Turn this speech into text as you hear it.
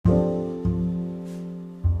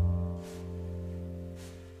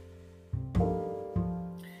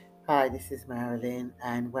this is Marilyn,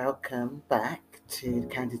 and welcome back to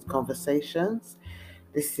Candid Conversations.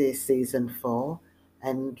 This is season 4,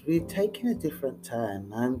 and we're taking a different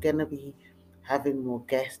turn. I'm going to be having more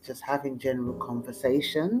guests, just having general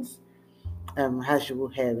conversations, as you will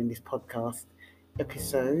hear in this podcast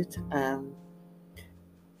episode,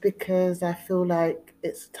 because I feel like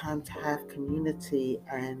it's time to have community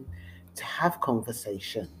and to have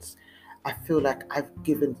conversations. I feel like I've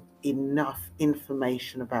given enough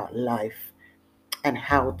information about life and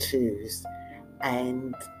how to's,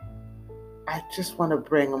 and I just want to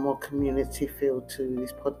bring a more community feel to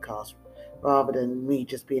this podcast rather than me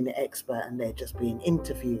just being the expert and there just being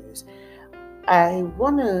interviews. I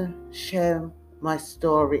want to share my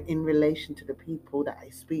story in relation to the people that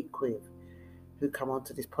I speak with who come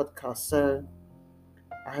onto this podcast. So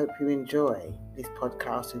I hope you enjoy this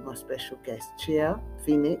podcast with my special guest, Chia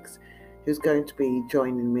Phoenix, who's going to be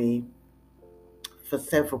joining me for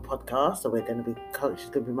several podcasts. So she's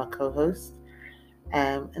going to be my co-host.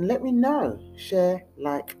 And let me know, share,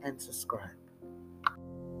 like, and subscribe.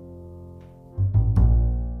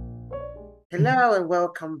 Hello and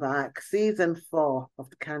welcome back. Season 4 of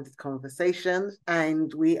the Candid Conversations,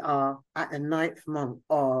 and we are at the 9th month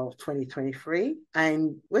of 2023,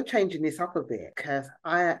 and we're changing this up a bit because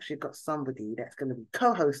I actually got somebody that's going to be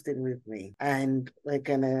co-hosting with me, and we're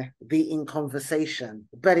going to be in conversation,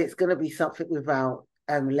 but it's going to be something without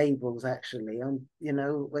labels actually.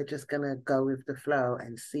 We're just going to go with the flow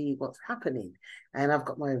and see what's happening. And I've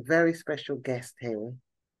got my very special guest here,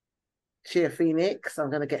 Chia Phoenix. I'm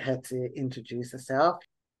going to get her to introduce herself.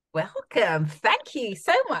 Welcome. Thank you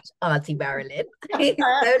so much, Auntie Marilyn. It's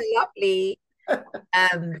so lovely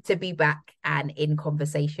to be back and in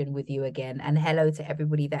conversation with you again. And hello to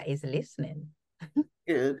everybody that is listening.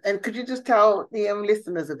 Good. And could you just tell the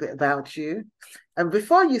listeners a bit about you? And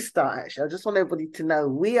before you start, actually, I just want everybody to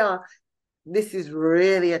know this is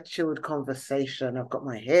really a chilled conversation. I've got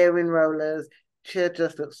my hair in rollers. Chia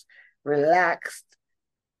just looks relaxed.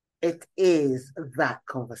 It is that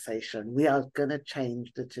conversation. We are going to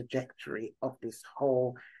change the trajectory of this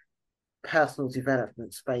whole personal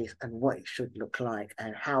development space and what it should look like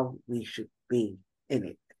and how we should be in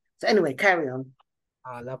it. So anyway, carry on.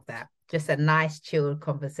 Oh, I love that. Just a nice chilled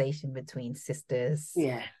conversation between sisters.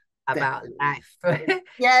 Yeah. About definitely. life.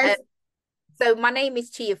 Yes. So my name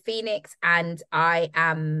is Chia Phoenix, and I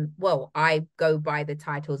go by the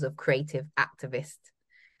titles of creative activist,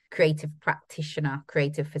 creative practitioner,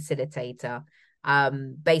 creative facilitator.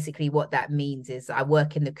 Basically what that means is I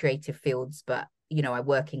work in the creative fields, but I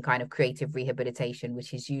work in kind of creative rehabilitation,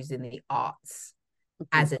 which is using the arts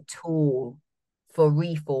as a tool for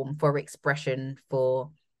reform, for expression,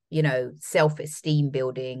 for self-esteem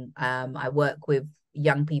building. I work with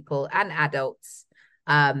young people and adults,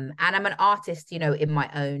 and I'm an artist in my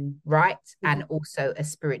own right, and also a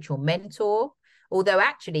spiritual mentor. Although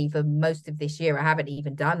actually for most of this year, I haven't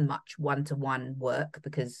even done much one-to-one work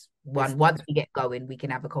because once we get going, we can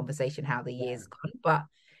have a conversation how the year's gone. But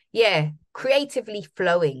yeah, creatively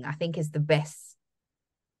flowing, I think, is the best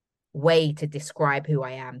way to describe who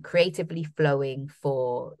I am. Creatively flowing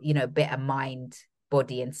for, better mind,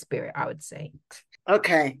 body, and spirit, I would say.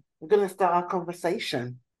 Okay, we're going to start our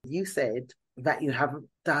conversation. You said that you haven't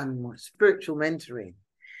done much spiritual mentoring.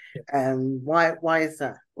 Why is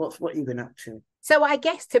that? What you've been up to? So I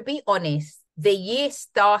guess, to be honest, the year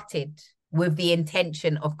started with the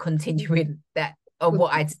intention of continuing that of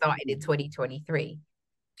what I'd started in 2023.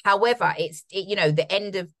 However, the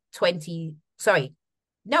end of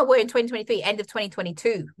we're in 2023, end of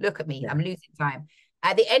 2022. Look at me, I'm losing time.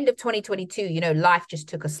 At the end of 2022, life just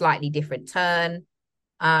took a slightly different turn.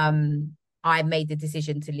 I made the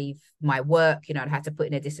decision to leave my work. I'd had to put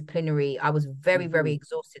in a disciplinary. I was very, very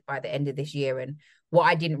exhausted by the end of this year. And what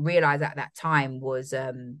I didn't realize at that time was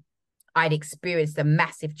I'd experienced a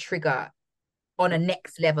massive trigger on a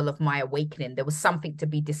next level of my awakening. There was something to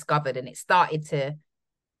be discovered, and it started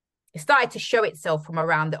to show itself from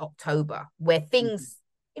around the October, where things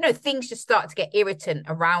just start to get irritant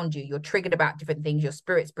around you. You're triggered about different things. Your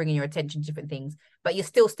spirit's bringing your attention to different things, but you're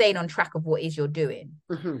still staying on track of what is you're doing.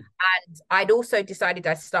 And I'd also decided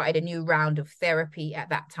I started a new round of therapy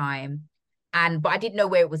at that time, but I didn't know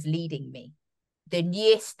where it was leading me. The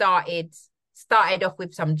year started off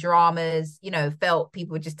with some dramas, felt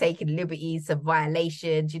people were just taking liberties, some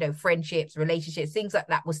violations, friendships, relationships, things like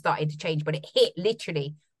that was starting to change. But it hit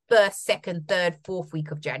literally first, second, third, fourth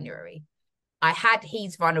week of January. I had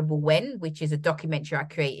He's Vulnerable When, which is a documentary I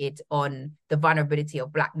created on the vulnerability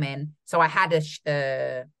of Black men. So I had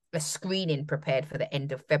a screening prepared for the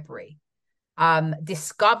end of February.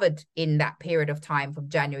 discovered in that period of time from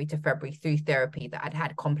January to February through therapy that I'd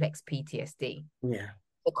had complex PTSD. Yeah.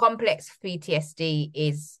 The complex PTSD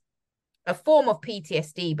is a form of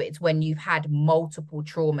PTSD, but it's when you've had multiple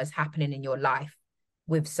traumas happening in your life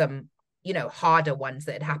with some, harder ones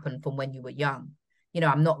that had happened from when you were young.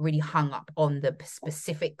 I'm not really hung up on the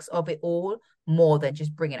specifics of it all more than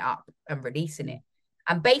just bringing it up and releasing it.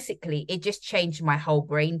 And basically, it just changed my whole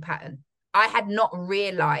brain pattern. I had not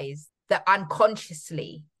realized that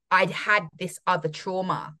unconsciously I'd had this other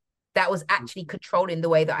trauma that was actually controlling the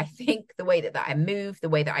way that I think, the way that I move, the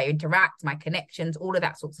way that I interact, my connections, all of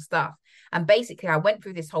that sorts of stuff. And basically, I went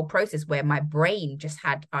through this whole process where my brain just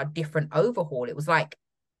had a different overhaul. It was like,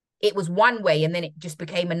 it was one way and then it just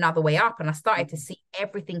became another way up. And I started to see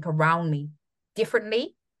everything around me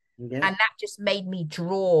differently. Yeah. And that just made me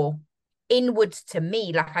draw inwards to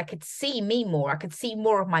me. Like I could see me more. I could see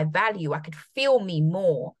more of my value. I could feel me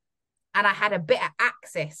more. And I had a better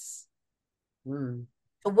access to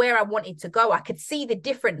where I wanted to go. I could see the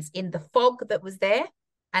difference in the fog that was there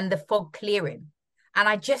and the fog clearing. And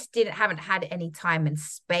I just haven't had any time and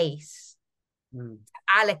space to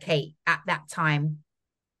allocate at that time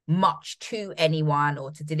much to anyone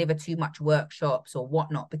or to deliver too much workshops or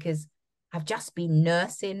whatnot, because I've just been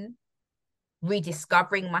nursing,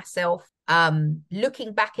 rediscovering myself,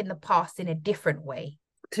 looking back in the past in a different way.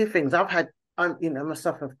 Two things. I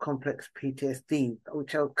suffer of complex PTSD,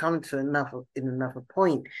 which I'll come to another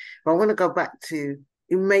point. But I want to go back to,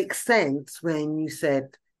 it makes sense when you said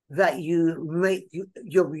that you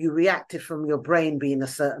reacted from your brain being a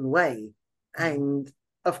certain way. And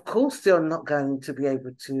of course, you're not going to be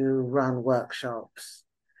able to run workshops,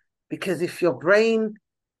 because if your brain,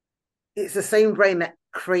 it's the same brain that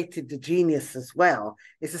created the genius as well.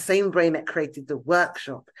 It's the same brain that created the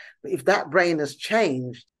workshop. But if that brain has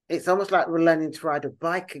changed, it's almost like we're learning to ride a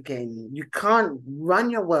bike again. You can't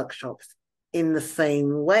run your workshops in the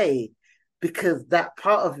same way, because that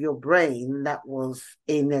part of your brain that was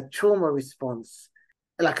in a trauma response,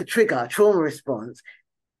 like a trauma response,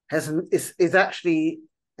 is actually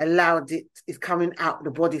allowed, is coming out the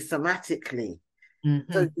body somatically.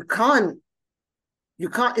 So you can't,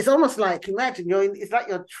 it's almost like, imagine it's like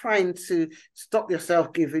you're trying to stop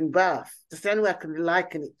yourself giving birth. That's the only way I can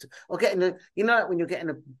liken it to, or getting like when you're getting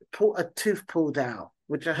a tooth pulled out,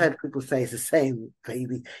 which I heard people say is the same,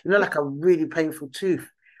 baby. Like a really painful tooth.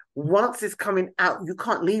 Once it's coming out, you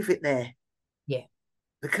can't leave it there. Yeah.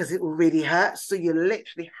 Because it will really hurt. So you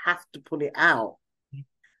literally have to pull it out.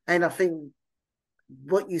 And I think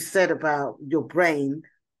what you said about your brain,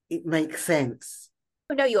 it makes sense.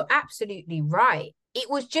 No, you're absolutely right. It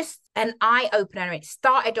was just an eye opener. It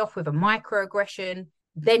started off with a microaggression,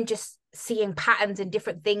 then just seeing patterns in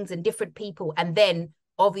different things and different people. And then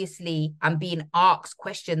obviously I'm being asked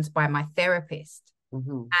questions by my therapist.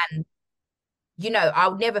 And,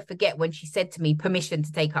 I'll never forget when she said to me, permission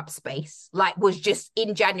to take up space, like was just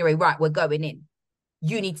in January, right, we're going in.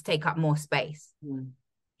 You need to take up more space.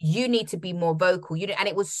 You need to be more vocal. And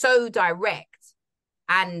it was so direct.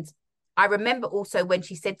 And I remember also when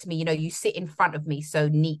she said to me, you sit in front of me so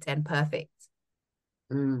neat and perfect.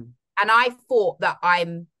 And I thought that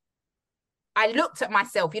I looked at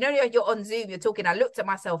myself, you're on Zoom, you're talking, I looked at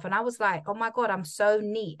myself and I was like, oh my God, I'm so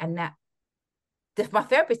neat. And that my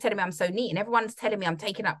therapist telling me I'm so neat and everyone's telling me I'm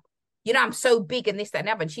taking up, I'm so big and this, that, and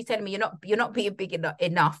the other. And she's telling me you're not being big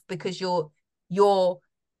enough because you're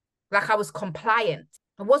like, I was compliant.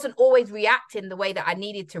 I wasn't always reacting the way that I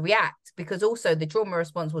needed to react, because also the trauma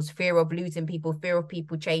response was fear of losing people, fear of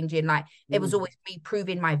people changing. Like it was always me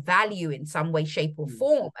proving my value in some way, shape or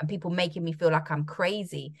form, and people making me feel like I'm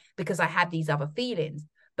crazy because I had these other feelings.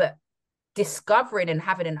 But discovering and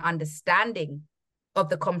having an understanding of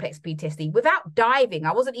the complex PTSD without diving,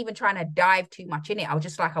 I wasn't even trying to dive too much in it. I was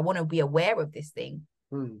just like, I want to be aware of this thing.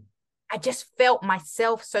 I just felt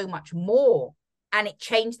myself so much more, and it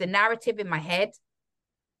changed the narrative in my head.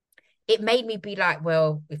 It made me be like,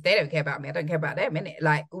 well, if they don't care about me, I don't care about them, innit?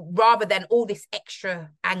 Like, rather than all this extra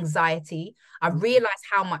anxiety, I realized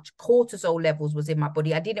how much cortisol levels was in my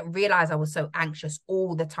body. I didn't realize I was so anxious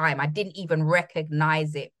all the time. I didn't even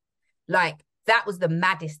recognize it. Like, that was the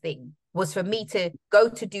maddest thing, was for me to go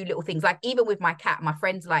to do little things. Like, even with my cat, my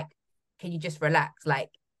friend's like, can you just relax? Like,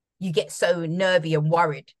 you get so nervy and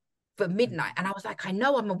worried for midnight. And I was like, I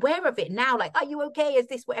know, I'm aware of it now. Like, are you okay? Is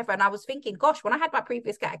this whatever? And I was thinking, gosh, when I had my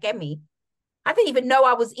previous cat, Gemi, I didn't even know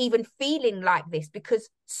I was even feeling like this, because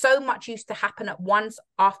so much used to happen at once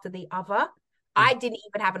after the other. I didn't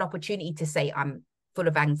even have an opportunity to say I'm full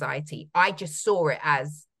of anxiety. I just saw it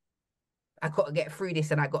as, I got to get through this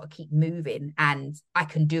and I got to keep moving and I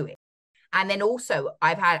can do it. And then also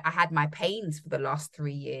I had my pains for the last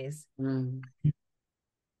 3 years. Mm.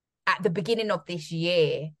 At the beginning of this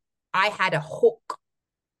year, I had a hook,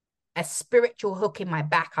 a spiritual hook in my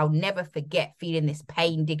back. I'll never forget feeling this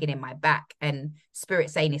pain digging in my back and spirit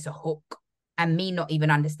saying it's a hook, and me not even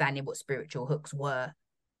understanding what spiritual hooks were,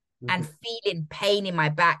 and Mhm. feeling pain in my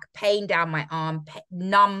back, pain down my arm,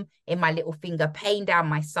 numb in my little finger, pain down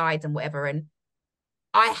my sides and whatever. And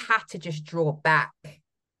I had to just draw back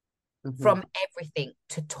Mhm. from everything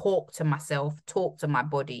to talk to myself, talk to my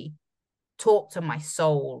body, talk to my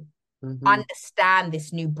soul, Mhm. understand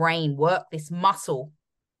this new brain, work this muscle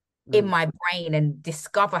in Mm. my brain and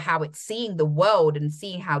discover how it's seeing the world and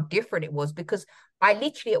seeing how different it was. Because I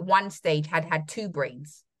literally at one stage had two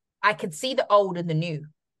brains. I could see the old and the new.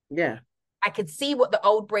 Yeah. I could see what the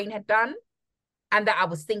old brain had done and that I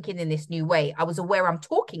was thinking in this new way. I was aware I'm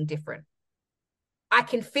talking different. I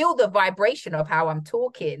can feel the vibration of how I'm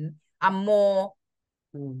talking. I'm more,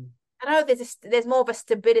 Mm. I don't know, there's more of a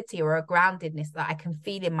stability or a groundedness that I can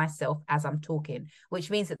feel in myself as I'm talking, which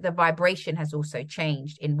means that the vibration has also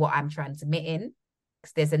changed in what I'm transmitting.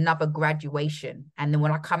 Because there's another graduation. And then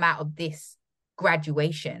when I come out of this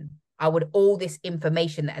graduation, I would all this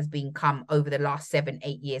information that has been come over the last 7,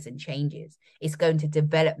 8 years and changes, it's going to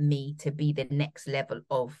develop me to be the next level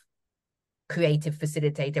of creative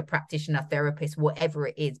facilitator, practitioner, therapist, whatever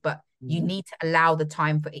it is. But you Mm. need to allow the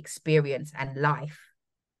time for experience and life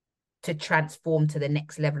to transform to the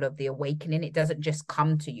next level of the awakening. It doesn't just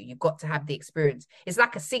come to you. You've got to have the experience. It's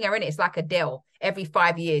like a singer, in it. It's like Adele. Every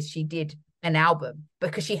 5 years she did an album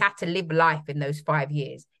because she had to live life in those 5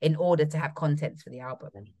 years in order to have contents for the album.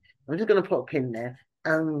 I'm just going to put a pin there.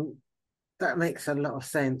 Um, that makes a lot of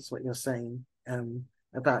sense what you're saying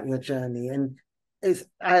about your journey, and it's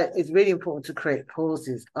really important to create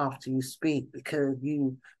pauses after you speak because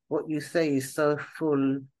you what you say is so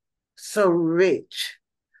full, so rich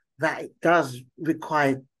that it does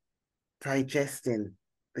require digesting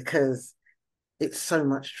because it's so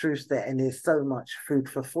much truth there and there's so much food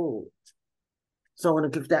for thought. So I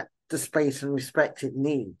want to give that the space and respect it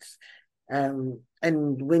needs. And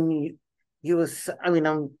when you were, I mean,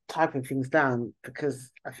 I'm typing things down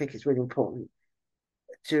because I think it's really important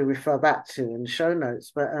to refer back to in the show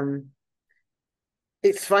notes. But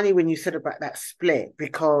it's funny when you said about that split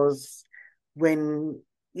because when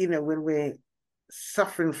when we're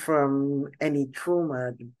suffering from any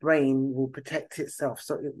trauma, the brain will protect itself,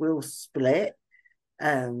 so it will split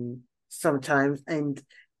sometimes. And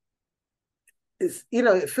it's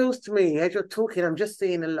it feels to me as you're talking, I'm just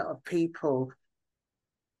seeing a lot of people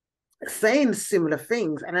saying similar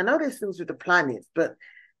things, and I know there's things with the planets, but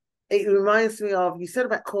it reminds me of you said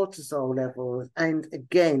about cortisol levels, and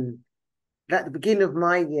again, at the beginning of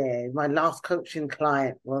my year, my last coaching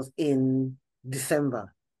client was in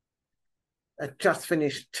December. I just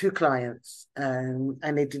finished two clients, and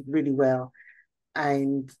they did really well.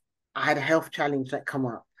 And I had a health challenge that come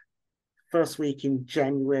up first week in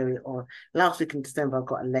January or last week in December. I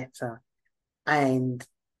got a letter and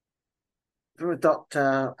through a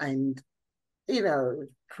doctor, and it was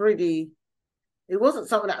pretty. It wasn't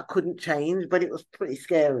something that I couldn't change, but it was pretty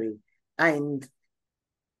scary. And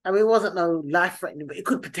I mean, it wasn't no life threatening, but it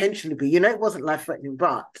could potentially be. It wasn't life threatening,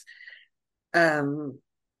 but um,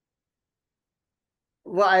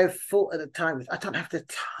 what I thought at the time is I don't have the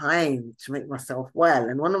time to make myself well.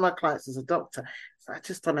 And one of my clients is a doctor, so I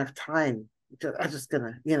just don't have time. I'm just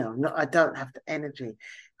gonna, no, I don't have the energy.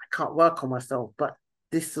 I can't work on myself. But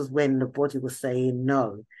this is when the body was saying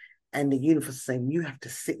no, and the universe was saying you have to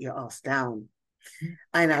sit your ass down.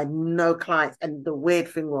 And I had no clients. And the weird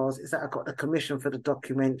thing was is that I got the commission for the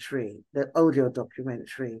documentary, the audio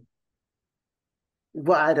documentary,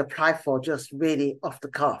 what I'd applied for just really off the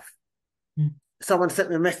cuff. Mm. Someone sent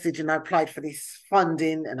me a message and I applied for this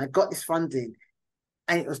funding and I got this funding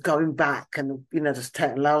and it was going back and just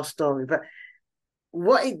telling a loud story. But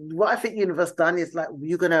what I think universe done is like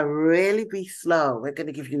you're gonna really be slow. We're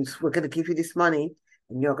gonna give you this money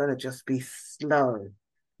and you're gonna just be slow.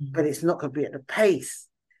 But Mm. it's not gonna be at the pace.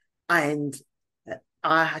 And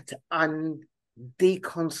I had to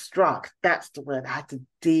deconstruct. That's the word. I had to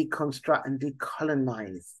deconstruct and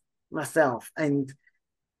decolonize myself and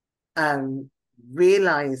um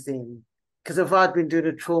realizing because if I'd been doing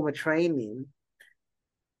a trauma training,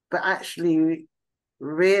 but actually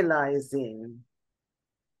realizing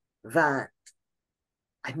that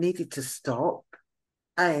I needed to stop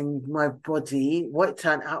and my body, what it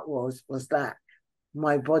turned out was that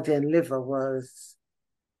my body and liver was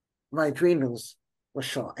my adrenals were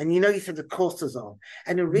shot. And you said the cortisol.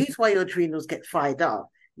 And the reason why your adrenals get fired up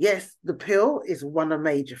yes, the pill is one of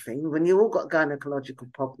major things. When you all got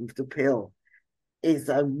gynecological problems, the pill is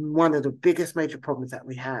one of the biggest major problems that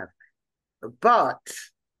we have. But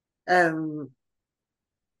um,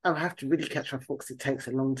 I'll have to really catch my thoughts. It takes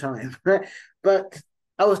a long time. But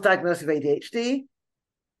I was diagnosed with ADHD,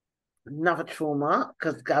 another trauma,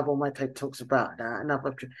 because Gabor Mate talks about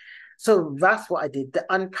that. So that's what I did. The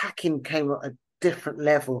unpacking came at a different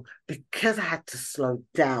level because I had to slow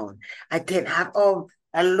down. I didn't have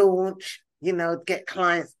a launch, get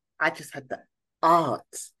clients. I just had the art,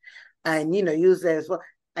 and use there as well.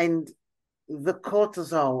 And the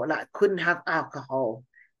cortisol, and I couldn't have alcohol,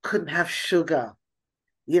 couldn't have sugar,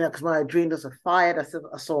 because my adrenals are fired.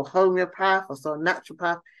 I saw a homeopath, I saw a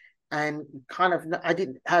naturopath, and kind of, I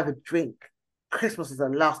didn't have a drink. Christmas was the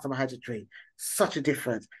last time I had a drink. Such a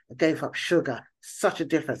difference. I gave up sugar. Such a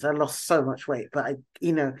difference. I lost so much weight, but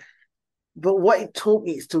what it taught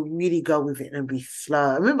me is to really go with it and be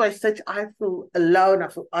slow. I remember I said, I feel alone. I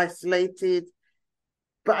feel isolated,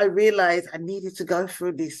 but I realized I needed to go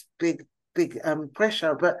through this big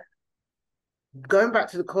pressure. But going back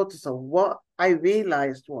to the cortisol, what I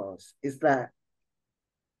realized is that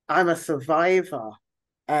I'm a survivor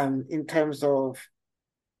in terms of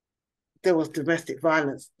there was domestic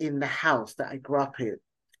violence in the house that I grew up in.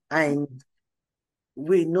 And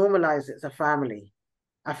we normalize it as a family.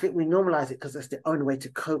 I think we normalize it because it's the only way to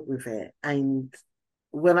cope with it. And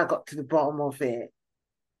when I got to the bottom of it,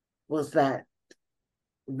 was that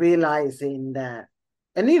realizing that,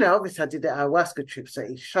 and obviously I did the ayahuasca trip, so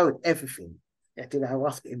it showed everything. I did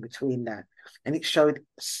ayahuasca in between that, and it showed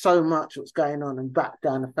so much what's going on and back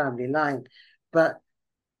down the family line. But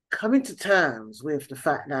coming to terms with the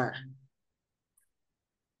fact that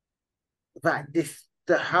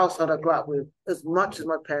the household I grew up with, as much as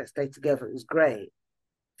my parents stayed together, it was great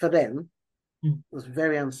for them. It was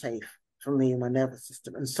very unsafe for me and my nervous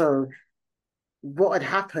system. And so what had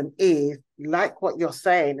happened is, like what you're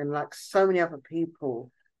saying, and like so many other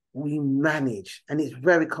people, we manage, and it's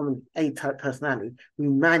very common A-type personality. We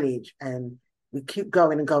manage and we keep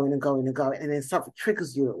going and going and going and going, and then something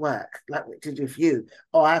triggers you at work, like what did with you.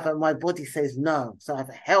 Or my body says no, so I have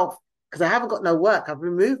a health because I haven't got no work. I've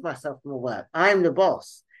removed myself from the work. I'm the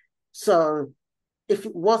boss. So if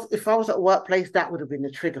I was at a workplace, that would have been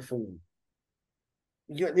the trigger for me.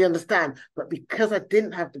 You understand? But because I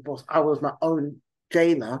didn't have the boss, I was my own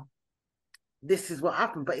jailer. This is what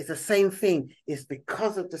happened. But it's the same thing. It's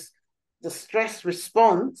because of the stress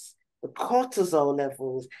response, the cortisol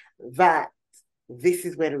levels, that this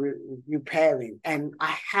is where the repairing. And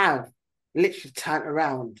I have literally turned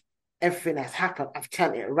around everything that's happened. I've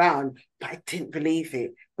turned it around, but I didn't believe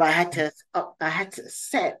it. But I had to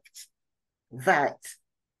accept that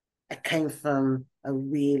I came from a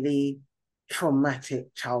really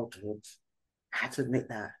traumatic childhood. I had to admit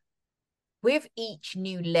that. With each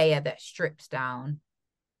new layer that strips down,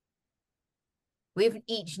 with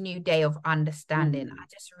each new day of understanding, I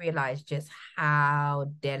just realized just how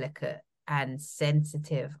delicate and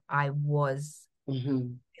sensitive I was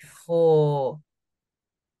before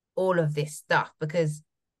all of this stuff. Because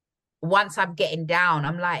once I'm getting down,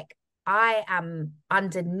 I'm like, I am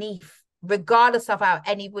underneath, regardless of how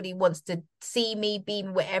anybody wants to see me, be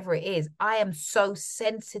whatever it is. I am so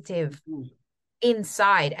sensitive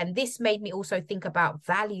inside. And this made me also think about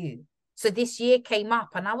value. So this year came up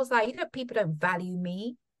and I was like, people don't value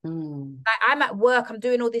me. Like, I'm at work, I'm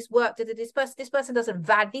doing all this work. This person doesn't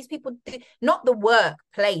value these people. Not the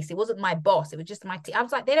workplace. It wasn't my boss. It was just my team. I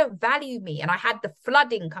was like, they don't value me. And I had the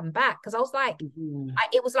flooding come back because I was like,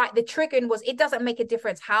 it was like the triggering was, it doesn't make a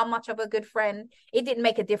difference how much of a good friend. It didn't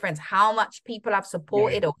make a difference how much people I've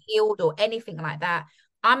supported or healed or anything like that.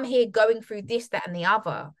 I'm here going through this, that, and the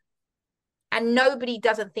other. And nobody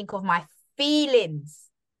doesn't think of my feelings.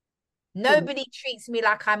 Nobody treats me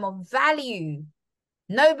like I'm of value.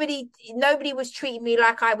 Nobody was treating me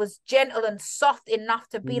like I was gentle and soft enough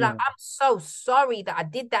to be like, I'm so sorry that I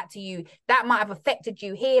did that to you. That might have affected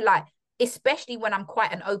you here. Like, especially when I'm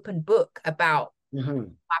quite an open book about my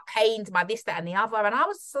pains, my this, that, and the other. And I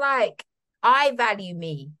was like, I value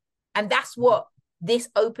me. And that's what this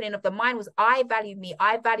opening of the mind was. I value me.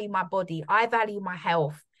 I value my body. I value my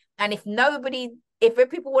health. And if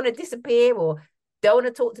people want to disappear or don't want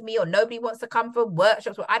to talk to me or nobody wants to come for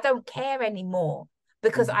workshops, I don't care anymore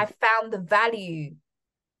because I found the value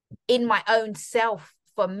in my own self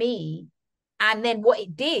for me. And then what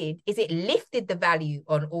it did is it lifted the value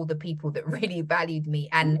on all the people that really valued me.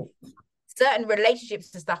 And certain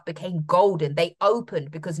relationships and stuff became golden. They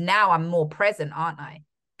opened because now I'm more present, aren't I?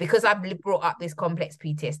 Because I've brought up this complex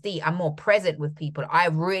PTSD, I'm more present with people. I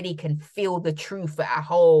really can feel the truth at a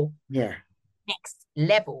whole next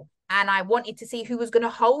level. And I wanted to see who was going to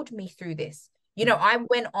hold me through this. You know, I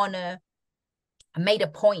made a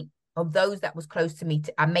point of those that was close to me.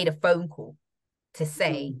 I made a phone call to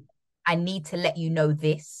say, Mm-hmm. I need to let you know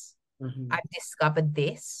this. Mm-hmm. I've discovered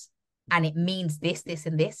this, and it means this, this,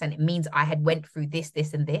 and this, and it means I had went through this,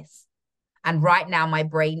 this, and this. And right now my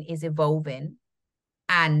brain is evolving,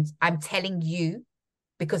 and I'm telling you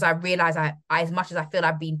because I realize as much as I feel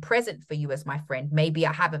I've been present for you as my friend, maybe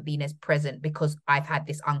I haven't been as present because I've had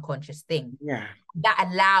this unconscious thing Yeah. that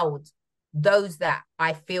allowed those that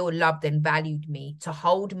I feel loved and valued me to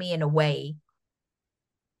hold me in a way,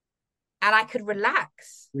 and I could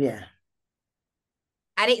relax. Yeah.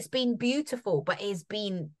 And it's been beautiful, but it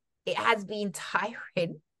has been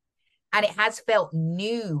tiring, and it has felt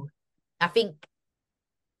new. I think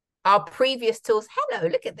our previous tools, hello,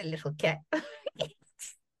 look at the little cat.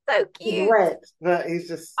 It's so He's cute. wet, but he's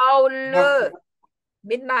just. Oh, look.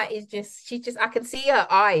 Midnight is I can see her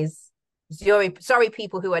eyes. Sorry,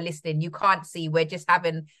 people who are listening, you can't see. We're just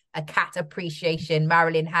having a cat appreciation.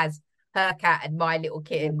 Marilyn has her cat, and my little I've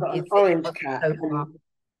kitten got is an sitting orange on cat, the sofa. and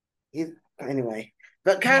he's anyway.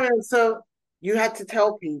 But Yeah. Karen, so you had to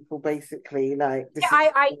tell people basically, like, Yeah, this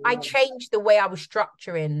is. I changed the way I was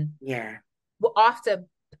structuring. Yeah. Well, after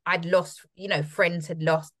I'd lost, friends had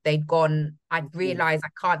lost, they'd gone. I'd Mhm. realized I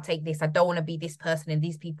can't take this. I don't want to be this person in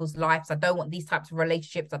these people's lives. I don't want these types of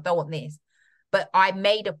relationships. I don't want this. But I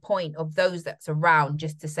made a point of those that's around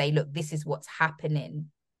just to say, look, this is what's happening.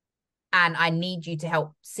 And I need you to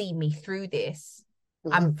help see me through this. Mhm.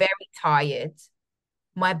 I'm very tired.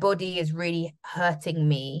 My body is really hurting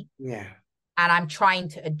me. Yeah. And I'm trying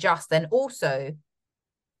to adjust and also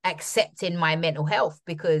accepting my mental health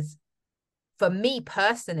because for me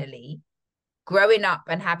personally, growing up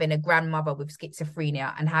and having a grandmother with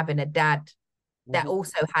schizophrenia and having a dad that Mhm.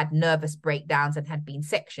 also had nervous breakdowns and had been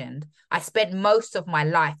sectioned, I spent most of my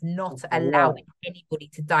life not That's a lot. allowing anybody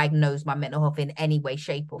to diagnose my mental health in any way,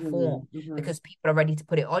 shape, or Mhm. form Mhm. because people are ready to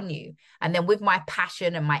put it on you. And then with my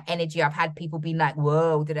passion and my energy, I've had people being like,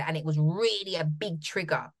 whoa, did it? And it was really a big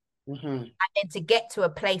trigger. Mhm. And then to get to a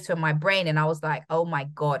place where my brain, and I was like, oh my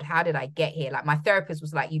God, how did I get here? Like my therapist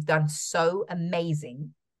was like, you've done so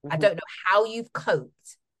amazing. I Mhm. don't know how you've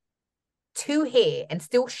coped to here and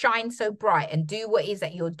still shine so bright and do what it is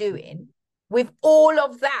that you're doing with all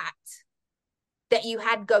of that you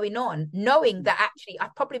had going on, knowing that actually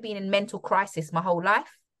I've probably been in mental crisis my whole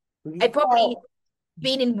life. I've probably Well,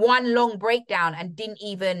 been in one long breakdown and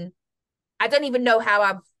I don't even know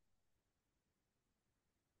how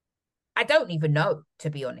I don't even know, to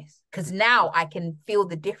be honest, because now I can feel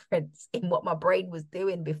the difference in what my brain was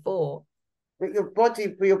doing before. but your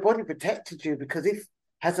body protected you because if,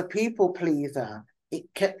 as a people pleaser, it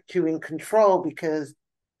kept you in control because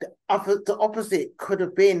the opposite could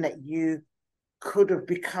have been that you could have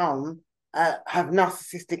become have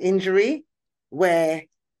narcissistic injury where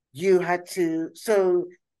you had to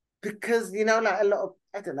because like a lot of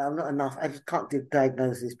I don't know, I'm not enough, I just can't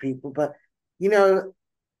diagnose these people, but you know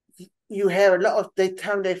you hear a lot of they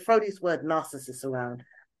throw this word narcissist around,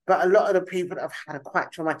 but a lot of the people that have had a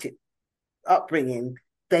quite traumatic upbringing,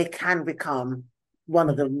 they can become one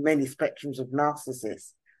of the many spectrums of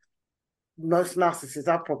narcissists. Most narcissists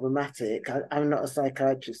are problematic. I'm not a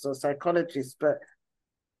psychiatrist or psychologist, but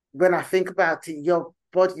when I think about it, your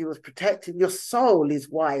body was protected, your soul is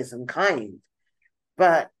wise and kind.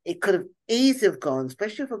 But it could have easily have gone,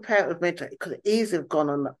 especially for a parent with mental, it could have easily have gone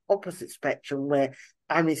on the opposite spectrum where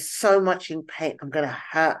I'm in so much in pain, I'm going to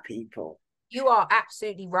hurt people. You are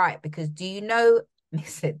absolutely right because do you know,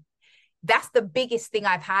 listen, that's the biggest thing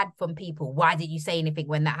I've had from people. Why did you say anything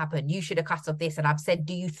when that happened? You should have cut off this. And I've said,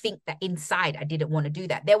 do you think that inside I didn't want to do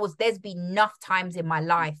that? There's been enough times in my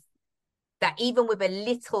life that even with a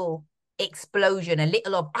little explosion, a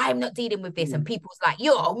little of I'm not dealing with this, and Mm. people's like,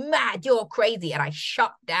 you're mad, you're crazy. And I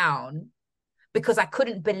shut down because I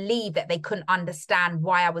couldn't believe that they couldn't understand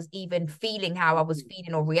why I was even feeling how I was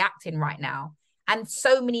feeling or reacting right now. And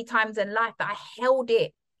so many times in life that I held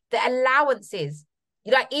it, the allowances.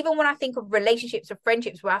 Like even when I think of relationships or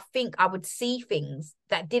friendships where I think I would see things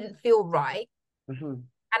that didn't feel right, Mm-hmm.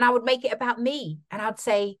 and I would make it about me. And I'd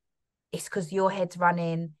say, it's because your head's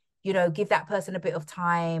running, give that person a bit of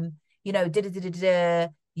time, da da da da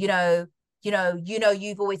da,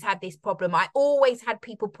 you've always had this problem. I always had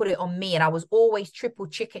people put it on me, and I was always triple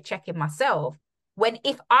checking myself. When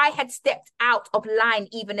if I had stepped out of line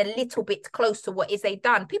even a little bit close to what is they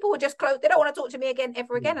done, people were just close. They don't want to talk to me again,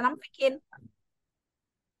 ever again. And I'm thinking,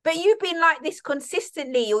 but you've been like this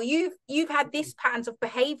consistently, or you've had this patterns of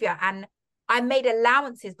behavior, and I made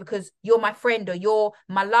allowances because you're my friend or you're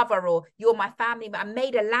my lover or you're my family. I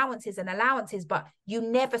made allowances and allowances, but you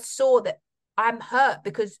never saw that I'm hurt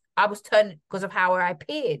because I was turned because of how I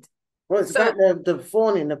appeared. Well, it's So, about the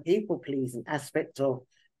fawning, the people pleasing aspect of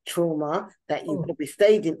trauma that you oh, probably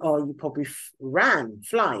stayed in, or you probably ran,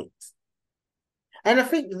 flight. And I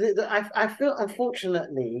think I feel,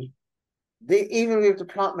 unfortunately, even with the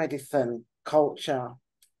plant medicine culture,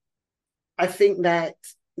 I think that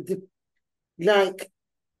the, like,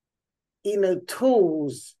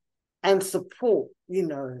 tools and support,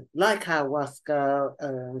 like ayahuasca,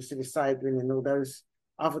 psilocybin, and all those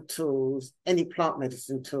other tools, any plant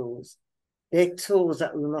medicine tools, they're tools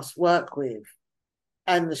that we must work with.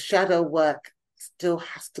 And the shadow work still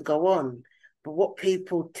has to go on. But what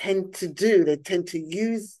people tend to do, they tend to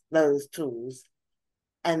use those tools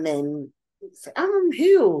and then say, I'm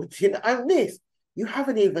healed, I'm this. You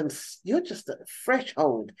haven't even, you're just at the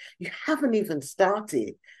threshold. You haven't even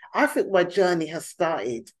started. I think my journey has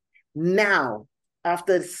started now,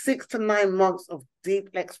 after 6 to 9 months of deep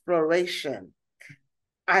exploration.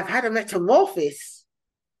 I've had a metamorphosis,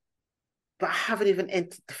 but I haven't even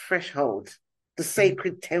entered the threshold, the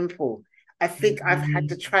sacred temple. I think I've had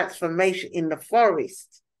the mm, transformation in the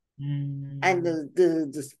forest, and mm,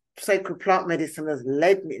 the sacred plant medicine has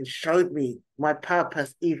led me and showed me my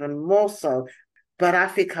purpose even more so. But I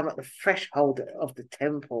think I'm at the threshold of the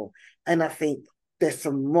temple, and I think there's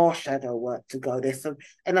some more shadow work to go. There's some,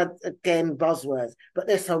 and again, buzzwords, but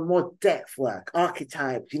there's some more depth work,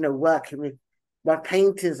 archetypes, working with my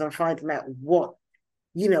paintings and finding out what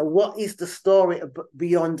is the story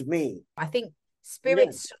beyond me. I think Yeah,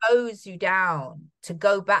 spirit slows you down to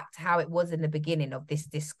go back to how it was in the beginning of this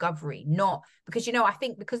discovery. Not because, I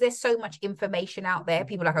think because there's so much information out there,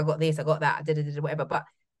 people are like, I got this, I got that, whatever. But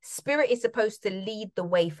spirit is supposed to lead the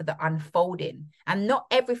way for the unfolding. And not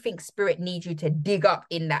everything spirit needs you to dig up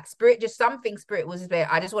in that. Spirit, just something spirit was there.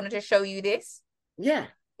 I just wanted to show you this. yeah,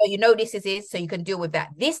 So this is it, so you can deal with that.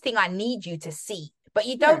 This thing I need you to see. But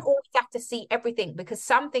you don't yeah. always have to see everything because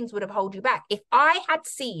some things would have held you back. If I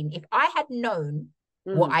had known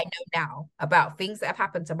what Mm, I know now about things that have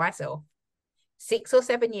happened to myself 6 or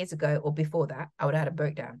 7 years ago or before that, I would have had a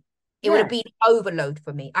breakdown. It would have yeah, been overload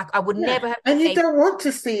for me. I would yeah. never have been And you able. don't want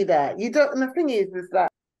to see that. You don't. And the thing is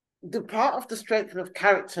that the part of the strength of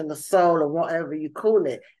character and the soul, or whatever you call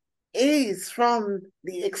it, is from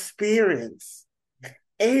the experience.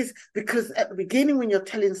 Is because at the beginning, when you're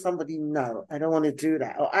telling somebody, no, I don't want to do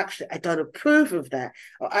that, or actually, I don't approve of that,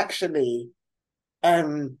 or actually,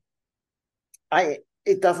 um, I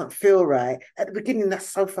it doesn't feel right. At the beginning, that's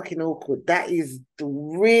so fucking awkward. That is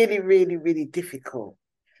really, really, really difficult.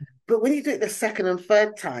 But when you do it the second and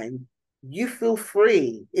third time, you feel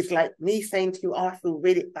free. It's like me saying to you, oh, I feel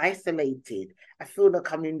really isolated. I feel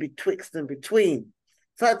like I'm in betwixt and between.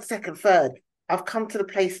 Third, second, third. I've come to the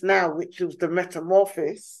place now, which was the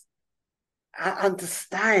metamorphosis. I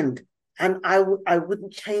understand. And I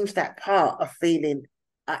wouldn't change that part of feeling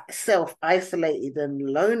self isolated and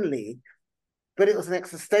lonely, but it was an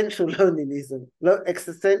existential loneliness,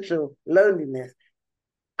 existential loneliness.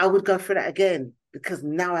 I would go through that again because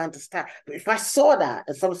now I understand. But if I saw that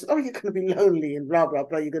and someone said, "Oh, you're going to be lonely and blah blah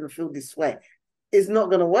blah, you're going to feel this way," it's not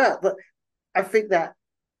going to work. But I think that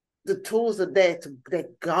the tools are there they're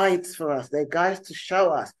guides for us. They're guides to show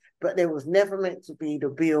us. But they was never meant to be the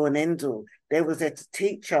be all and end all. They was there to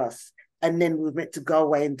teach us, and then we were meant to go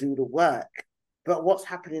away and do the work. But what's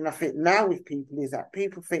happening, I think, now with people is that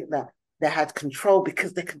people think that they had control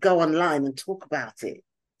because they could go online and talk about it.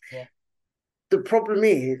 Yeah. The problem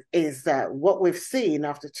is that what we've seen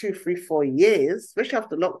after 2, 3, 4 years, especially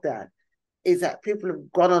after lockdown, is that people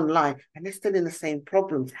have gone online and they're still in the same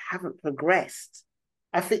problems, haven't progressed.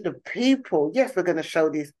 I think the people, yes, we're going to show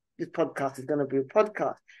this podcast is going to be a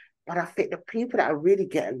podcast, but I think the people that are really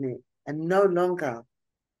getting it are no longer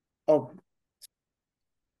of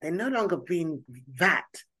they're no longer being that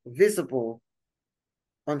visible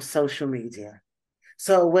on social media.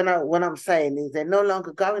 So when I'm saying is they're no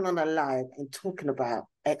longer going on a live and talking about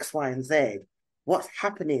X, Y, and Z. What's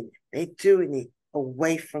happening? They're doing it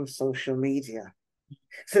away from social media.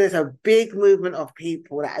 So there's a big movement of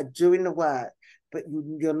people that are doing the work, but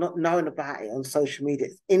you're not knowing about it on social media.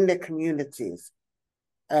 It's in their communities.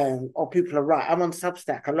 Or people are writing. I'm on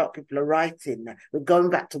Substack. A lot of people are writing. We're going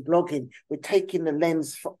back to blogging. We're taking the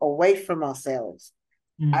lens away from ourselves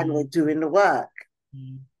and we're Mm, doing the work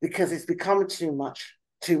mm, because it's become too much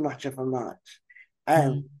of a much. mm.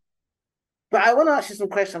 Um, but I want to ask you some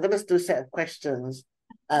questions. I'm going to do a set of questions.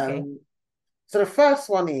 Okay. So the first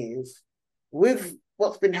one is, with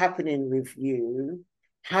what's been happening with you,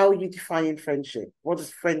 how are you defining friendship? What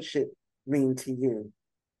does friendship mean to you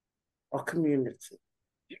or community?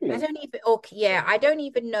 I don't even, okay, yeah, I don't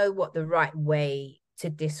even know what the right way to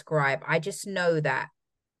describe. I just know that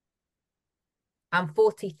I'm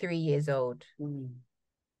 43 years old. Mm.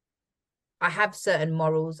 I have certain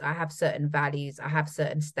morals, I have certain values, I have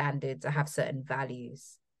certain standards, I have certain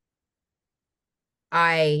values.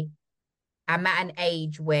 I am at an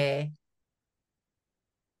age where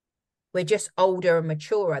we're just older and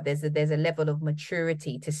maturer. There's a level of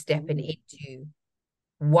maturity to stepping Mm. into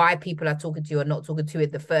why people are talking to you or not talking to you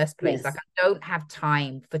in the first place. Like Yes. I don't have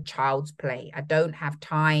time for child's play. I don't have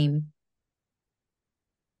time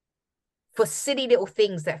for silly little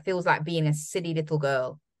things that feels like being a silly little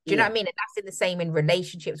girl. Do you know what Yeah. I mean? And that's in the same in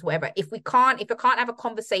relationships, whatever. If I can't have a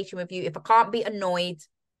conversation with you, if I can't be annoyed,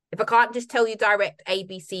 if I can't just tell you direct A,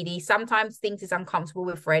 B, C, D, sometimes things is uncomfortable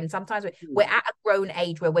with friends. Sometimes we're Mm. at a grown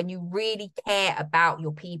age where when you really care about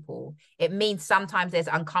your people, it means sometimes there's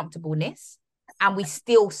uncomfortableness and we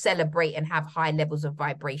still celebrate and have high levels of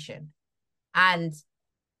vibration. And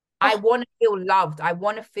I Oh. want to feel loved. I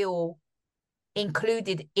want to feel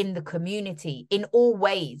included in the community in all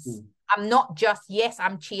ways. Mm. I'm not just, yes,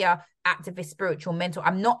 I'm Chia, activist, spiritual, mental.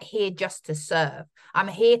 I'm not here just to serve. I'm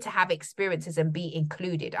here to have experiences and be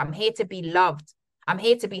included. I'm here to be loved. I'm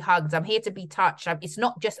here to be hugged. I'm here to be touched. It's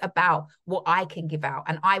not just about what I can give out.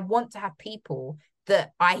 And I want to have people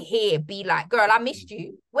that I hear be like, girl, I missed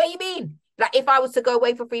you. Where you been? Like if I was to go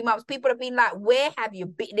away for 3 months, people have been like, where have you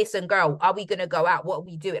been? Listen, girl, are we going to go out? What are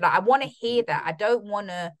we doing? Like I want to hear that. I don't want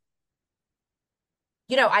to,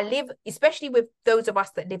 I live, especially with those of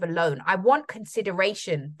us that live alone. I want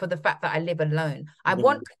consideration for the fact that I live alone. I Yeah.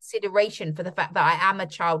 want consideration for the fact that I am a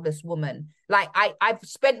childless woman. Like I've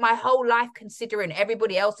spent my whole life considering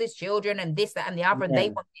everybody else's children and this, that, and the other, and they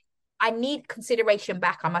Yeah. want. I need consideration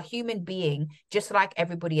back. I'm a human being just like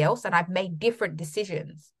everybody else, and I've made different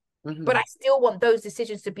decisions. But Mm-hmm. I still want those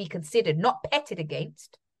decisions to be considered, not petted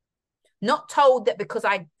against, not told that because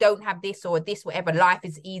I don't have this or this, whatever, life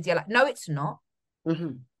is easier. Like, no, it's not.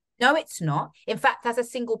 Mm-hmm. No, it's not. In fact, as a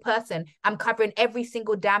single person, I'm covering every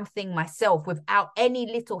single damn thing myself without any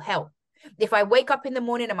little help. If I wake up in the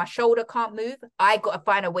morning and my shoulder can't move, I got to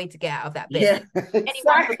find a way to get out of that bed. Yeah. Anyone for me to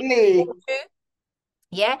Exactly. talk to?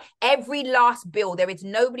 Yeah. Every last bill, there is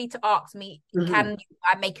nobody to ask me, Mm-hmm.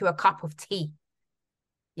 I make you a cup of tea?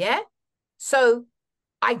 Yeah. So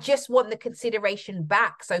I just want the consideration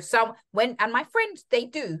back. So and my friends, they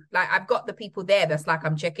do. Like I've got the people there that's like,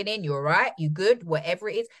 I'm checking in, you all right? You good? Whatever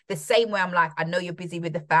it is. The same way I'm like, I know you're busy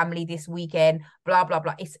with the family this weekend, blah, blah,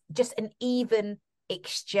 blah. It's just an even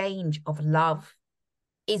exchange of love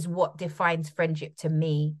is what defines friendship to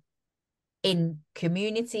me in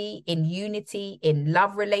community, in unity, in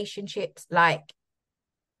love relationships. Like,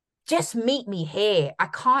 just meet me here. I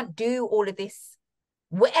can't do all of this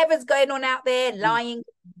whatever's going on out there, lying,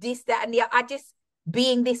 this, that, and the other. I just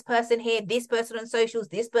being this person here, this person on socials,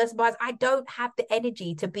 this person buys. I don't have the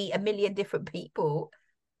energy to be a million different people.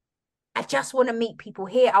 I just want to meet people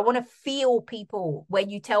here. I want to feel people where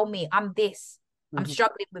you tell me I'm this, I'm Mm-hmm.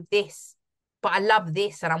 struggling with this, but I love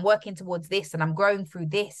this and I'm working towards this and I'm growing through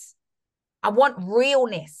this. I want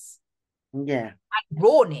realness Yeah. and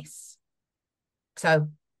rawness. So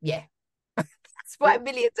yeah, that's Yeah. 5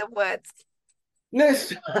 millions of words. No,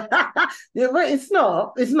 yeah, but it's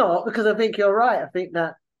not. It's not because I think you're right. I think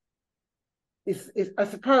that I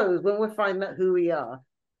suppose when we find out who we are,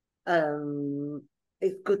 um,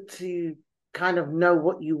 it's good to kind of know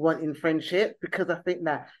what you want in friendship because I think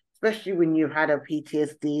that especially when you've had a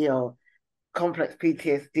PTSD or complex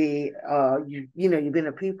PTSD, you've been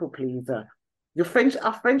a people pleaser.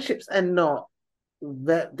 Our friendships are not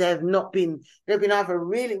that they've been either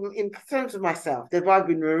really in terms of myself, they've either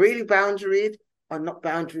been really boundaried or not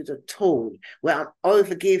boundaries at all, where I'm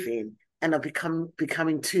overgiving and I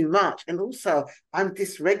becoming too much. And also I'm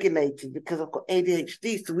dysregulated because I've got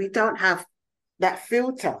ADHD. So we don't have that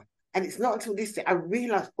filter. And it's not until this day I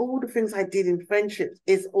realized all the things I did in friendships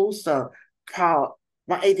is also part,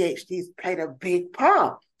 my ADHD's played a big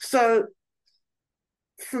part. So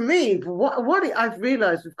for me, what I've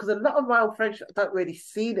realized because a lot of my old friendships I don't really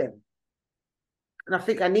see them, and I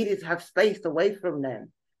think I needed to have space away from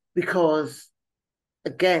them because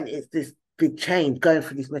again, it's this big change going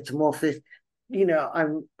through this metamorphosis.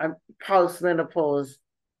 I'm post menopause.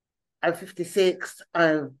 I'm 56.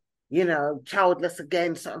 I'm childless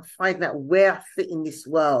again. So I'm finding out where I fit in this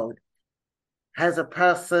world as a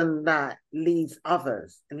person that leads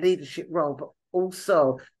others, a leadership role, but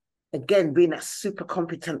also again, being that super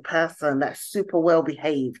competent person, that super well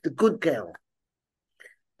behaved, the good girl.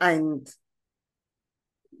 And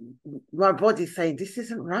my body's saying, this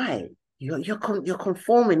isn't right. you're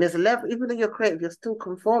conforming. There's a level, even though you're creative, you're still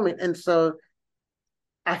conforming. And so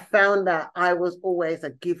I found that I was always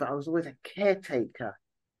a giver. I was always a caretaker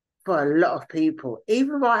for a lot of people,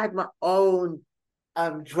 even though I had my own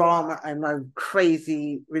drama and my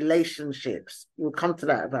crazy relationships. We'll come to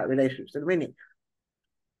that about relationships in a minute.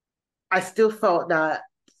 I still felt that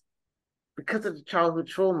because of the childhood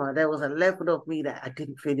trauma, there was a level of me that I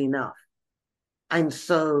didn't feel enough. And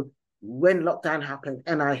so when lockdown happened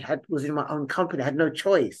and I had was in my own company, I had no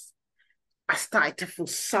choice. I started to feel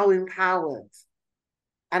so empowered.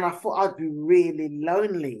 And I thought I'd be really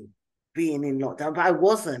lonely being in lockdown, but I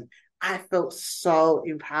wasn't. I felt so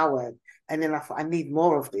empowered. And then I thought, I need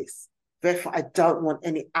more of this. Therefore, I don't want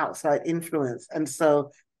any outside influence. And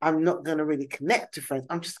so I'm not going to really connect to friends.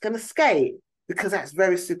 I'm just going to skate because that's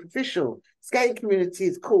very superficial. Skating community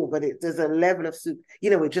is cool, but there's a level of,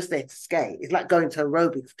 we're just there to skate. It's like going to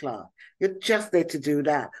aerobics class. You're just there to do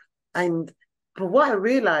that. And but what I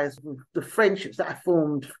realized with the friendships that I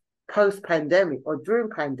formed post-pandemic or during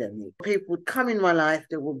pandemic, people would come in my life,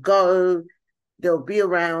 they will go, they'll be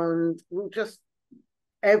around, we'll just,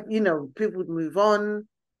 people would move on.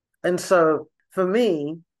 And so for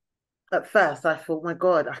me, at first, I thought, my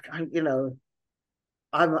God,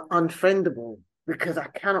 I'm unfriendable because I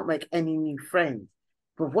cannot make any new friends.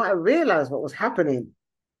 But what I realized what was happening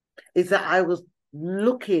is that I was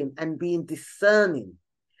looking and being discerning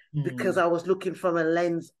because I was looking from a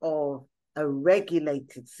lens of a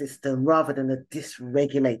regulated system rather than a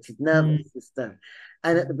dysregulated nervous system.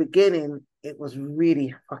 And at the beginning, it was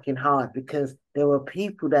really fucking hard because there were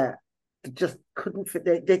people that just couldn't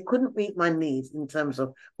fit. They couldn't meet my needs in terms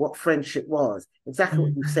of what friendship was. Exactly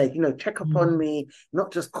what you said. Check up on me,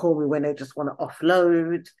 not just call me when they just want to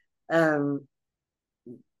offload.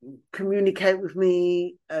 Communicate with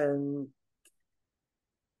me.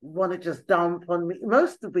 Want to just dump on me.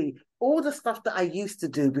 Most of me, all the stuff that I used to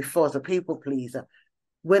do before as a people pleaser,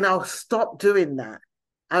 when I stopped doing that,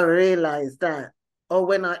 I realized that, or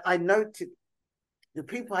when I noted the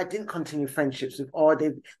people I didn't continue friendships with, or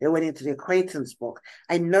they went into the acquaintance book,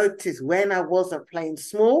 I noticed when I wasn't playing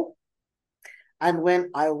small and when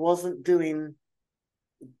I wasn't doing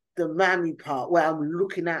the mammy part where I'm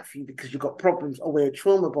looking out for you because you've got problems or we're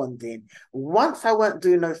trauma bonding. Once I weren't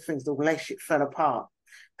doing those things, the relationship fell apart.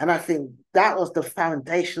 And I think that was the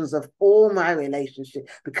foundations of all my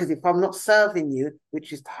relationships. Because if I'm not serving you,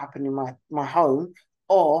 which is to happen in my home,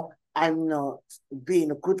 or I'm not being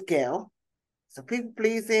a good girl, so people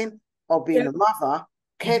pleasing, or being a mother,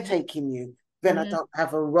 caretaking you, then I don't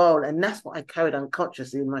have a role. And that's what I carried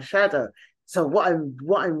unconsciously in my shadow. So what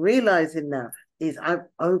I'm realizing now is I'm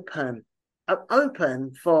open. I'm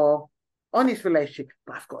open for honest relationship,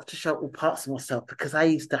 but I've got to show all parts of myself because I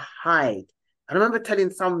used to hide. I remember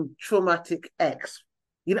telling some traumatic ex,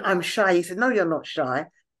 I'm shy. He said, no, you're not shy.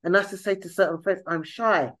 And I used to say to certain friends, I'm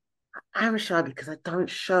shy. I'm shy because I don't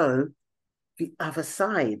show the other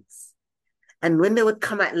sides. And when they would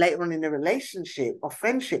come out later on in a relationship or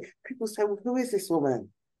friendship, people say, well, who is this woman?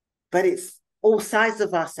 But it's all sides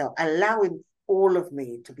of ourselves, allowing all of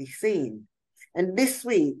me to be seen. And this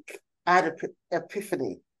week, I had an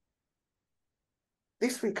epiphany.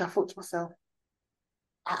 This week, I thought to myself,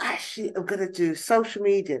 I actually am going to do social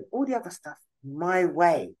media and all the other stuff my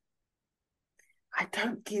way. I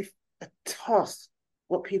don't give a toss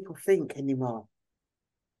what people think anymore.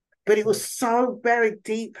 But it was so buried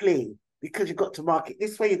deeply because you've got to market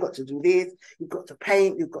this way, you've got to do this, you've got to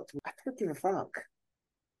paint, I don't give a fuck.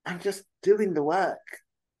 I'm just doing the work.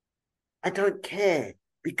 I don't care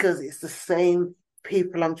because it's the same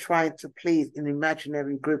people I'm trying to please, an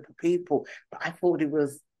imaginary group of people. But I thought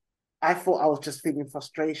I was just feeling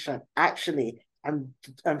frustration. Actually, I'm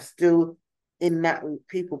still in that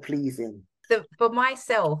people pleasing. So for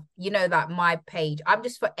myself, that my page, I'm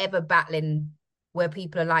just forever battling where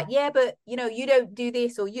people are like, yeah, but you don't do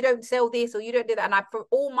this or you don't sell this or you don't do that. And I've for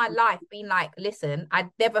all my life been like, listen, I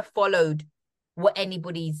never followed what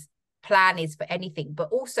anybody's plan is for anything,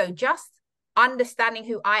 but also just understanding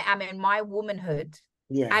who I am in my womanhood.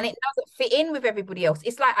 Yeah. And it doesn't fit in with everybody else.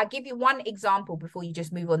 It's like, I give you one example before you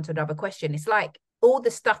just move on to another question. It's like all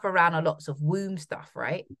the stuff around are lots of womb stuff,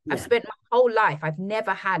 right? Yeah. I've spent my whole life, I've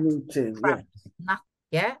never had Me too, yeah. nothing.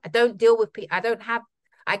 Yeah. I don't deal with people. I don't have,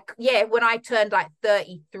 when I turned like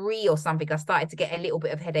 33 or something, I started to get a little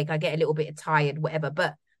bit of headache. I get a little bit tired, whatever.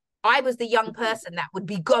 But I was the young person that would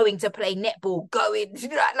be going to play netball, going,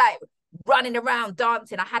 like running around,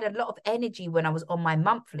 dancing. I had a lot of energy when I was on my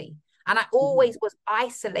monthly. And I always was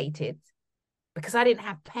isolated because I didn't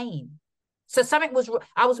have pain. So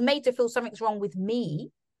I was made to feel something's wrong with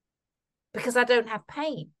me because I don't have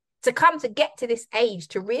pain. to come to get to this age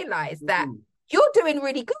to realize that Mhm. you're doing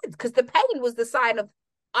really good, because the pain was the sign of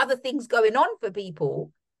other things going on for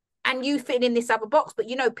people and you fit in this other box. But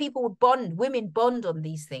you know, people would bond, women bond on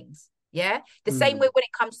these things. Yeah. The same way Mm. when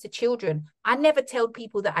it comes to children, I never tell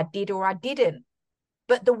people that I did or I didn't.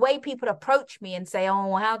 But the way people approach me and say,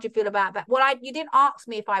 "Oh, how do you feel about that?" Well, you didn't ask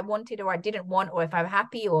me if I wanted or I didn't want, or if I'm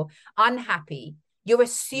happy or unhappy. You're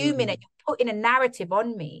assuming and Mhm. you're putting a narrative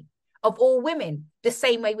on me of all women. The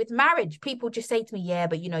same way with marriage. People just say to me, "Yeah,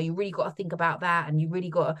 but you know, you really got to think about that, and you really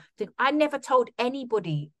got to think." I never told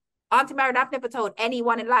anybody, Auntie Married, I've never told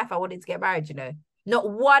anyone in life I wanted to get married, you know. Not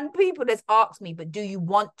one people has asked me, but do you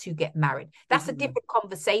want to get married? That's a Mhm. different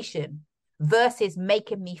conversation versus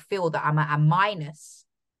making me feel that I'm at a minus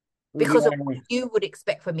because of what Yeah. you would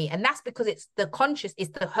expect from me. And that's because it's the conscious,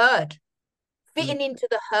 it's the herd, Mm. fitting into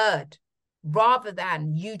the herd rather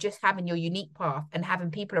than you just having your unique path and having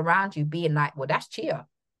people around you being like, well, that's Chia.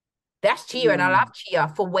 That's Chia. And I Mm. love Chia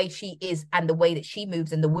for the way she is and the way that she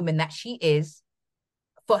moves and the woman that she is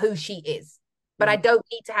for who she is. But I Mm. don't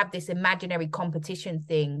need to have this imaginary competition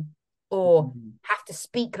thing or Mm. have to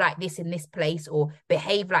speak like this in this place or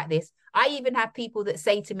behave like this. I even have people that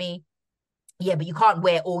say to me, yeah, but you can't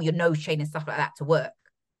wear all your nose chain and stuff like that to work.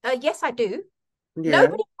 Yes, I do. Yeah.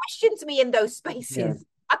 Nobody questions me in those Yeah. spaces.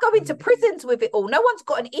 I go into prisons with it all. No one's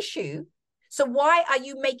got an issue. So why are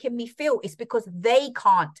you making me feel it's because they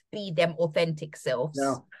can't be them authentic selves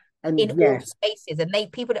No. And in all yeah. spaces? And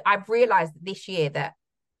people that I've realized this year that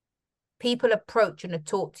people approach and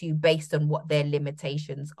talk to you based on what their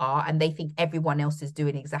limitations are, and they think everyone else is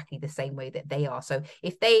doing exactly the same way that they are. So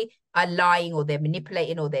if they are lying or they're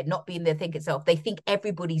manipulating or they're not being their think itself, they think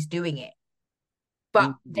everybody's doing it,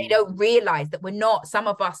 but they Mhm. don't realize that we're not. Some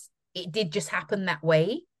of us, it did just happen that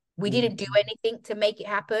way. We didn't do Mhm. anything to make it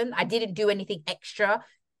happen. I didn't do anything extra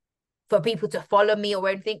for people to follow me or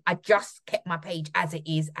anything. I just kept my page as it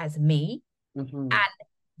is, as me. Mhm. And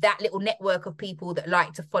that little network of people that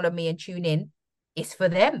like to follow me and tune in is for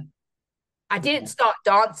them. I didn't Yeah. start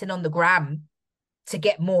dancing on the gram to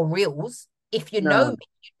get more reels. If you know me, No.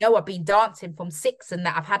 you know I've been dancing from six and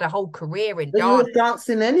that I've had a whole career in But you dance, were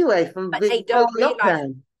dancing anyway from but they before don't realize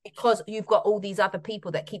lockdown. because you've got all these other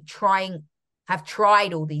people that keep trying, have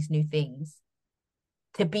tried all these new things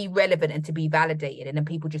to be relevant and to be validated, and then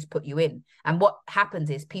people just put you in. And what happens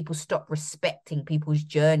is people stop respecting people's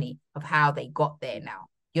journey of how they got there now.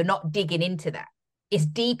 You're not digging into that. It's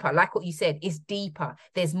deeper, like what you said, it's deeper.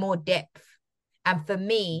 There's more depth. And for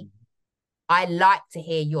me, I like to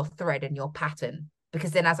hear your thread and your pattern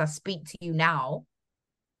because then as I speak to you now,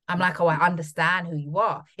 I'm like, oh, I understand who you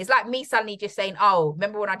are. It's like me suddenly just saying, oh,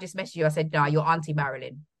 remember when I just messaged you? I said, no, you're Auntie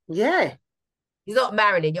Marilyn. Yeah. You're not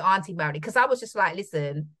Marilyn, you're Auntie Marilyn. Because I was just like,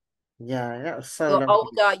 listen, Yeah. That was so you're lovely.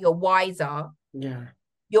 older, you're wiser, Yeah.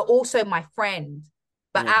 you're also my friend.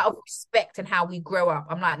 But Yeah. out of respect and how we grow up,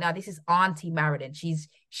 I'm like, no, this is Auntie Marilyn.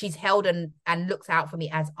 She's held and looks out for me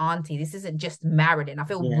as Auntie. This isn't just Marilyn. I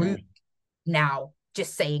feel Yeah. rude now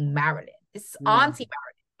just saying Marilyn. This is Yeah. Auntie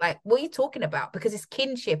Marilyn. Like, what are you talking about? Because it's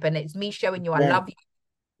kinship and it's me showing you I Yeah. love you.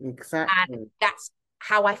 And Exactly. that's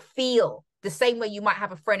how I feel. The same way you might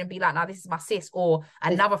have a friend and be like, "Now this is my sis," or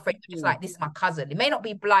another friend, you're just Exactly. like, "This is my cousin." It may not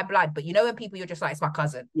be blood, but you know when people you're just like, "It's my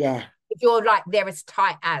cousin." Yeah. If you're like, they're as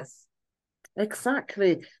tight as.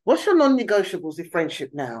 Exactly. What's your non-negotiables in friendship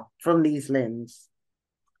now from these limbs?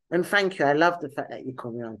 And thank you. I love the fact that you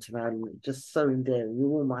call me Auntie Marilyn. Just so endearing. You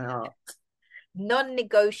warm my heart.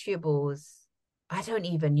 Non-negotiables. I don't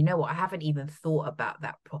even, you know what? I haven't even thought about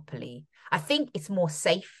that properly. I think it's more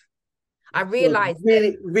safe. I Good. realized that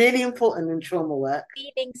Really, really important in trauma work.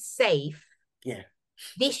 feeling safe Yeah.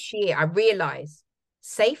 this year, I realized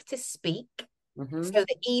safe to speak so Mm-hmm. that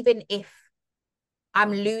even if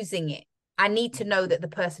I'm losing it, I need to know that the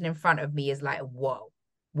person in front of me is like, whoa,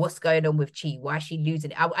 what's going on with Chi? Why is she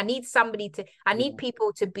losing it? I need somebody to, I need Yeah.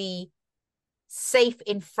 people to be safe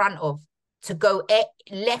in front of, to go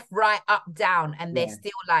left, right, up, down. And they're Yeah.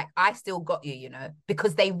 still like, I still got you, you know,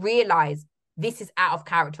 because they realize this is out of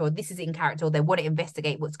character or this is in character or they want to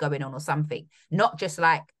investigate what's going on or something. Not just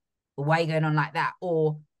like, why are you going on like that?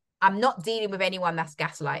 Or I'm not dealing with anyone that's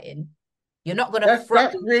gaslighting. You're not gonna throw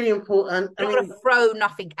That's really important. I you're not mean, gonna throw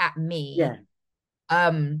nothing at me. yeah.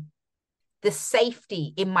 Um, the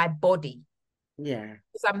safety in my body. Yeah.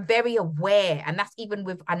 Because I'm very aware, and that's even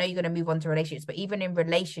with I know you're gonna move on to relationships, but even in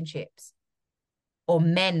relationships or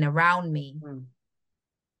men around me, Mm.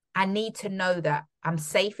 I need to know that I'm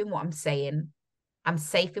safe in what I'm saying, I'm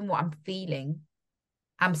safe in what I'm feeling,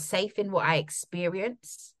 I'm safe in what I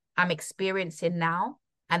experience, I'm experiencing now,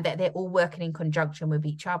 and that they're all working in conjunction with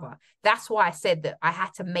each other. That's why I said that I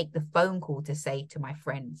had to make the phone call to say to my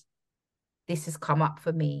friends, this has come up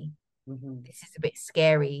for me. Mm-hmm. This is a bit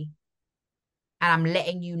scary. And I'm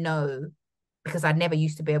letting you know because I never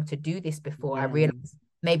used to be able to do this before. I Yeah. realized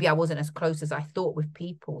maybe I wasn't as close as I thought with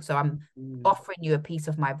people. So I'm Mm-hmm. offering you a piece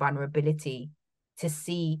of my vulnerability to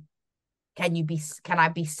see, can I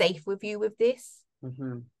be safe with you with this?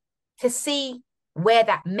 Mm-hmm. To see where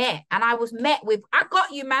that met. And I was met with, I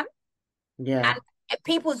got you, man. Yeah. And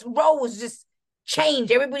people's roles just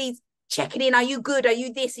change. Everybody's checking in. Are you good? Are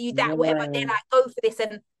you this? Are you that? Whatever. They're Yeah. like, go for this.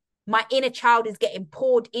 And my inner child is getting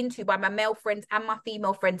poured into by my male friends and my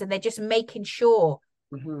female friends. And they're just making sure,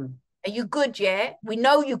 Mm-hmm. are you good? Yeah. We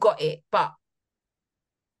know you got it. But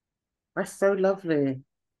That's so lovely.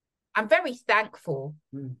 I'm very thankful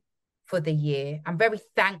Mm. for the year. I'm very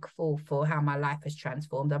thankful for how my life has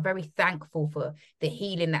transformed. I'm very thankful for the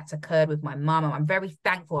healing that's occurred with my mum. I'm very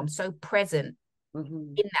thankful. I'm so present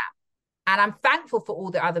Mm-hmm. in that. And I'm thankful for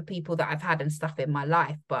all the other people that I've had and stuff in my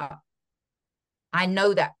life. But I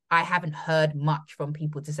know that I haven't heard much from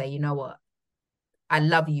people to say, you know what, I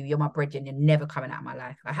love you, you're my bridge, and you're never coming out of my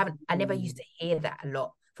life. I never used Mm. to hear that a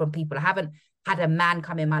lot from people. I haven't had a man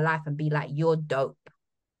come in my life and be like, you're dope.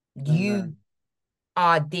 I know. You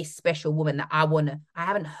are this special woman that I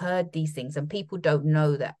haven't heard these things. And people don't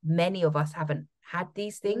know that many of us haven't had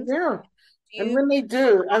these things. Yeah. And You when they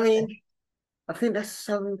do, I mean, I think that's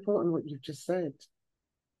so important what you've just said.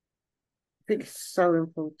 I think it's so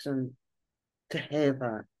important to hear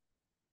that.